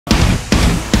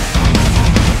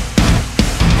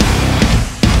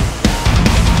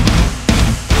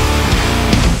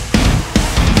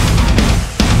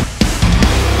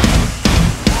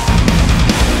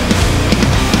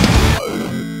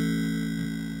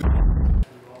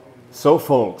So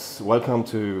folks, welcome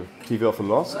to TV of the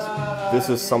Lost. This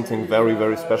is something very,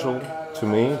 very special to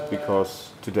me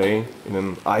because today in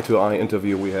an eye-to-eye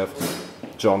interview we have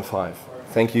John 5.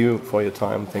 Thank you for your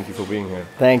time, thank you for being here.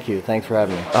 Thank you, thanks for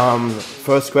having me.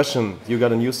 First question, you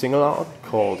got a new single out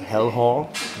called Hellhole.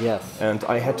 Yes. And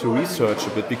I had to research a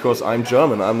bit because I'm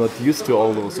German, I'm not used to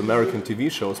all those American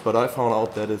TV shows, but I found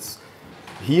out that it's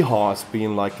Hee-Haw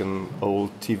being like an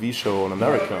old TV show in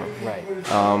America.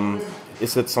 Right.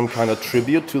 Is it some kind of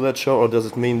tribute to that show, or does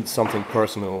it mean something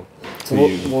personal to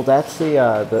you? Well, that's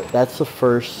the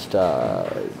first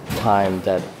time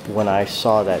that when I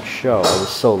saw that show, I was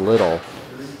so little,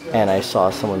 and I saw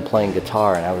someone playing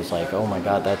guitar, and I was like, oh my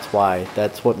God, that's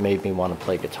what made me want to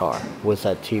play guitar, was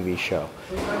that TV show.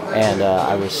 And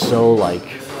I was so like,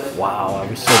 wow, I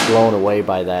was so blown away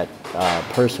by that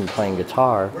person playing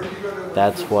guitar.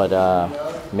 That's what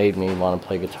made me want to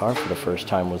play guitar for the first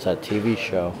time, was that TV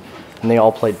show. And they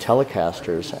all played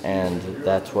Telecasters, and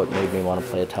that's what made me want to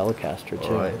play a Telecaster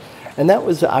too. Right. And I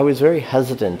was very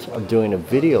hesitant of doing a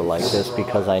video like this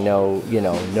because I know,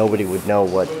 nobody would know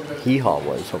what Hee-Haw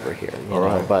was over here, you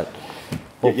know, but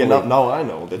now I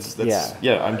know.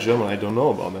 Yeah, I'm German, I don't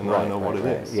know about it, now I know what it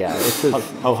is. Yeah.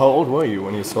 How old were you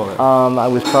when you saw that? I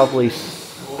was probably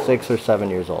 6 or 7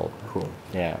 years old. Cool.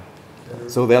 Yeah.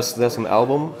 So there's an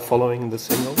album following the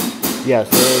single? Yes,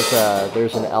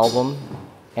 there's an album.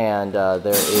 And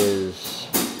there is,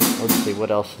 let's see,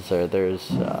 what else is there? There's,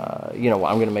 I'm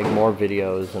going to make more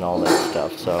videos and all that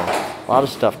stuff. So a lot of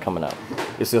stuff coming up.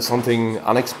 Is there something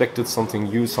unexpected, something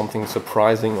new, something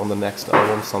surprising on the next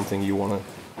album, something you want to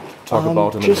talk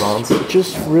about in advance?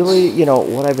 Just really,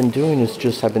 what I've been doing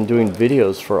is I've been doing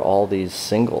videos for all these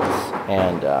singles,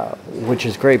 and which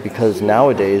is great because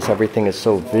nowadays everything is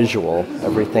so visual.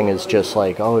 Everything is just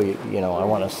like, oh, I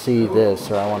want to see this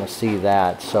or I want to see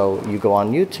that. So you go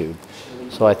on YouTube.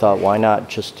 So I thought, why not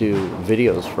just do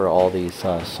videos for all these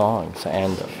songs?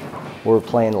 And we're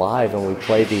playing live, and we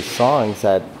play these songs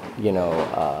that,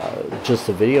 just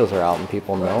the videos are out and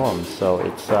people know them. So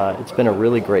it's been a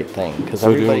really great thing.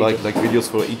 So you're doing like videos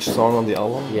for each song on the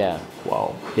album? Yeah.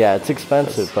 Wow. Yeah, it's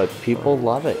expensive, but people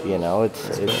love it.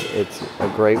 It's a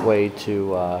great way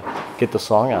to get the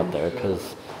song out there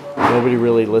because nobody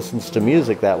really listens to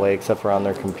music that way except for on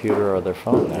their computer or their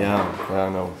phone now. Yeah, I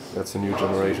know. That's a new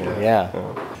generation. Yeah.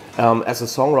 As a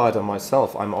songwriter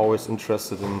myself, I'm always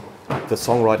interested in the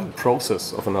songwriting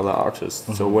process of another artist.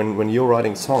 Mm-hmm. So when you're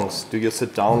writing songs, do you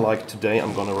sit down like, today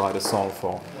I'm going to write a song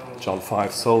for John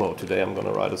 5 solo, today I'm going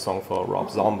to write a song for Rob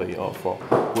Zombie or for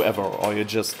whoever, or you're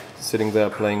just sitting there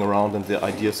playing around and the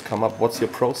ideas come up? What's your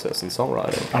process in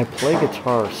songwriting? I play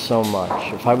guitar so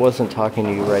much. If I wasn't talking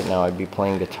to you right now, I'd be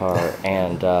playing guitar,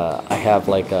 and I have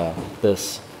like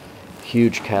this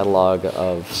huge catalog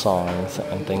of songs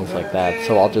and things like that,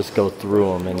 so I'll just go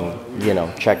through them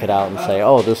and check it out and say,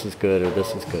 oh, this is good or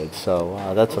this is good. So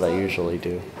that's what I usually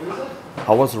do.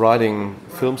 How was writing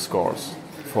film scores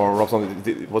for Rob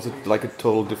Zombie? Was it like a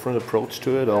total different approach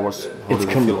to it, or was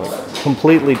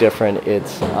completely different?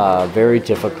 It's very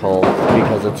difficult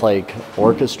because it's like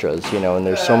orchestras, and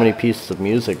there's so many pieces of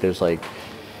music. There's like,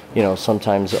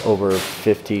 sometimes over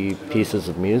 50 pieces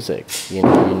of music you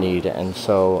need, and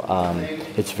so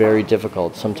it's very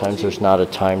difficult. Sometimes there's not a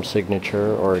time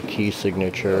signature or a key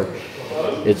signature.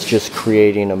 It's just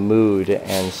creating a mood,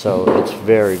 and so it's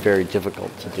very, very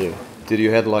difficult to do. Did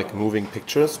you have like moving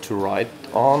pictures to write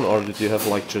on, or did you have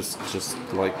like just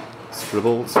like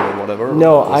scribbles or whatever?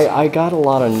 No, I got a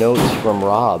lot of notes from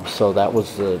Rob, so that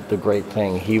was the great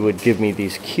thing. He would give me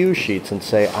these cue sheets and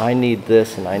say, I need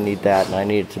this and I need that and I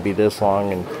need it to be this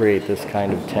long and create this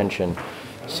kind of tension.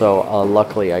 So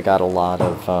luckily I got a lot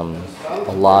of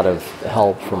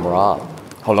help from Rob.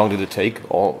 How long did it take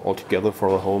altogether for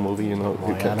a whole movie? I don't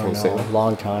know, a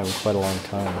long time, quite a long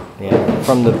time. Yeah,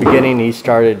 from the beginning he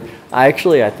started. I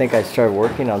think I started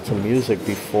working on some music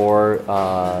before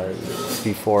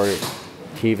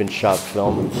he even started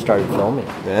filming.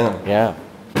 Yeah.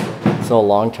 So a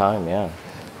long time, yeah.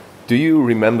 Do you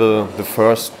remember the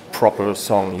first proper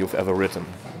song you've ever written?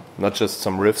 Not just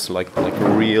some riffs, like a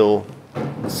real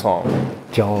song.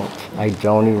 I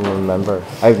don't even remember.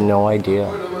 I have no idea.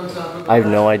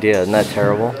 Isn't that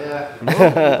terrible?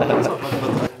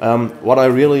 What I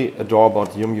really adore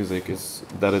about your music is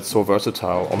that it's so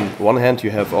versatile. On one hand,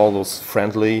 you have all those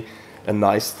friendly and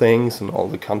nice things and all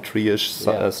the country-ish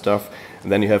stuff,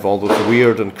 and then you have all those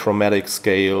weird and chromatic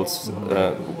scales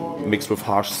mixed with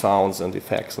harsh sounds and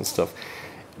effects and stuff.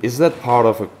 Is that part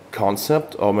of a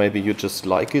concept, or maybe you just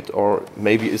like it, or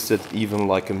maybe is it even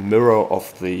like a mirror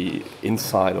of the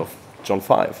inside of John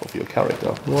 5, of your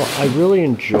character? Well, I really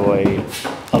enjoy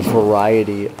a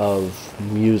variety of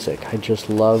music. I just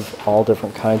love all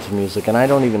different kinds of music, and I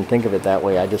don't even think of it that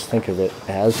way. I just think of it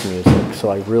as music. So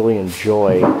I really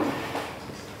enjoy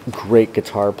great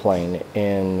guitar playing,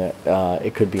 and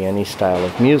it could be any style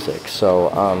of music. So,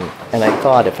 and I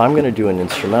thought if I'm going to do an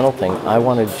instrumental thing, I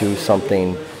want to do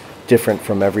something different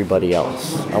from everybody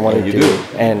else. I want to do,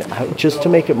 and just to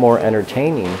make it more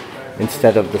entertaining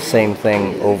instead of the same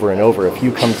thing over and over. If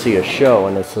you come see a show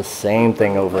and it's the same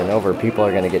thing over and over, people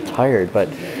are going to get tired. But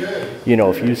you know,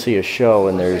 if you see a show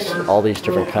and there's all these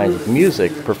different kinds of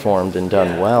music performed and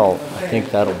done well, I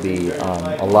think that'll be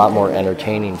a lot more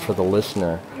entertaining for the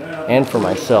listener and for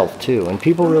myself too, and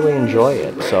people really enjoy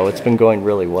it, so it's been going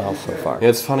really well so far. Yeah,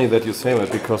 it's funny that you say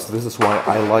that, because this is why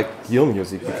I like your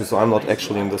music, because I'm not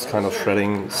actually in this kind of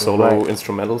shredding solo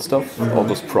instrumental stuff, all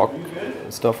this prog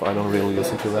stuff. I don't really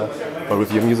listen to that, but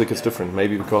with your music it's different,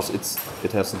 maybe because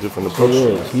it has a different approach.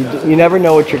 It is. You never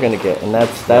know what you're going to get, and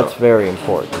that's very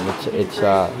important.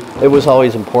 It was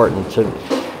always important to,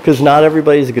 because not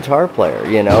everybody's a guitar player,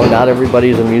 you know, not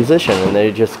everybody's a musician, and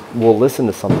they just will listen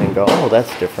to something and go, oh, that's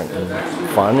different and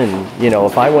fun. And, you know,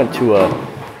 if I went to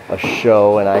a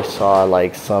show and I saw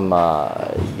like some,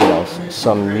 you know,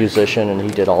 some musician and he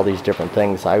did all these different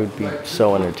things, I would be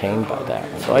so entertained by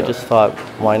that. So I just thought,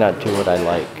 why not do what I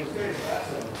like?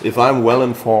 If I'm well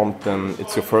informed, then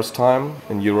it's your first time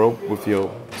in Europe with your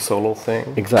solo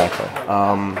thing. Exactly.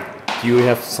 Do you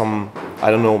have some, I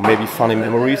don't know, maybe funny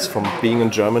memories from being in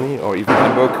Germany or even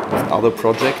Hamburg with other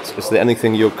projects? Is there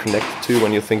anything you're connected to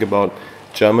when you think about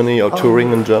Germany or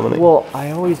touring in Germany? Well,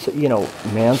 I always, you know,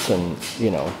 Manson,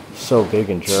 you know, so big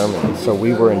in Germany. So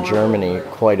we were in Germany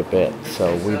quite a bit.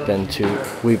 So we've been to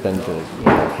you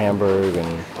know, Hamburg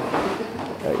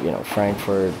and you know,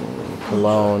 Frankfurt and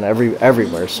Cologne,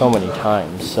 everywhere, so many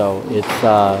times. So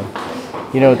it's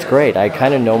you know, it's great. I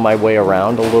kind of know my way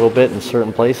around a little bit in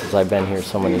certain places. I've been here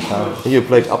so many times. You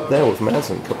played up there with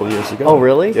Manson a couple of years ago. Oh,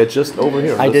 really? Yeah, just over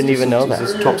here. I didn't even know that.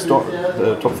 This is top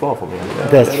floor for me. Yeah,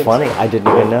 that's funny. I didn't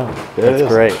even know. That's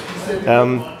great.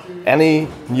 Any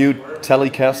new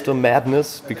Telecaster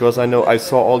madness? Because I know I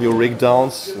saw all your rig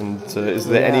downs. And is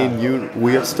there any new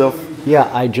weird stuff?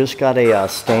 Yeah, I just got a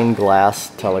stained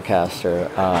glass Telecaster.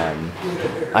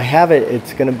 I have it.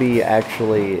 It's going to be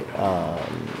actually.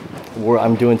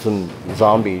 I'm doing some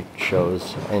zombie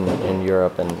shows in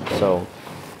Europe, and so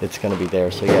it's going to be there.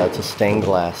 So yeah, it's a stained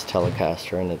glass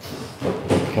Telecaster, and it's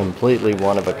completely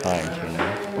one of a kind, you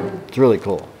know. It's really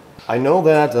cool. I know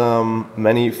that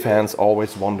many fans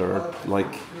always wonder,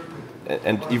 like,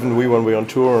 and even we, when we're on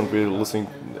tour and we're listening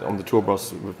on the tour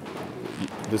bus,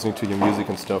 listening to your music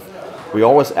and stuff, we're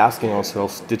always asking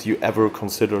ourselves, did you ever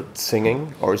consider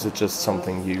singing, or is it just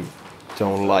something you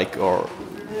don't like or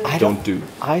don't do?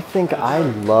 I think I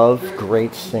love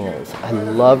great singers. I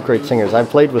love great singers. I've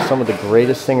played with some of the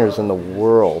greatest singers in the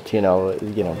world. You know,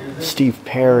 Steve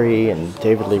Perry and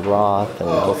David Lee Roth and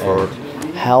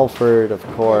Halford, of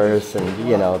course, and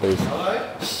you know, there's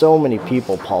so many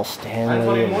people, Paul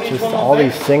Stanley, and just all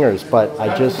these singers. But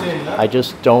I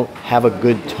just don't have a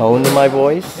good tone to my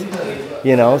voice.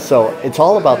 You know, so it's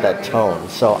all about that tone.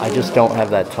 So I just don't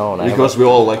have that tone. Because we're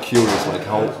all like curious, like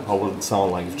how would it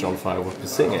sound like if John Fire would be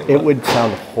singing? It would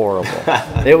sound horrible.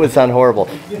 It would sound horrible.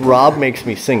 Rob makes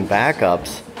me sing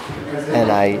backups,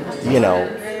 and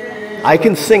I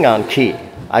can sing on key.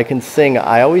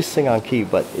 I always sing on key,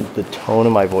 but the tone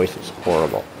of my voice is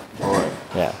horrible. All right.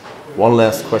 Yeah. One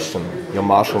last question. Your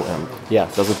Marshall amp.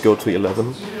 Yes. Does it go to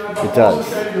 11? It does.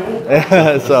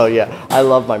 So yeah, I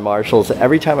love my Marshalls.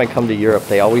 Every time I come to Europe,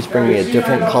 they always bring me a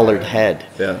different colored head,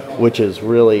 which is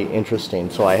really interesting.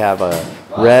 So I have a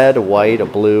red, a white, a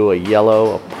blue, a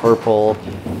yellow, a purple,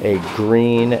 a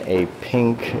green, a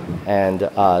pink, and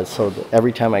so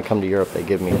every time I come to Europe, they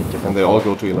give me a different And they color. all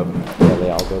go to 11? Yeah, they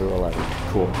all go to 11.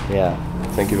 Cool. Yeah.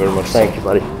 Thank you very much. Thank you,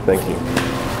 buddy. Thank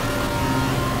you.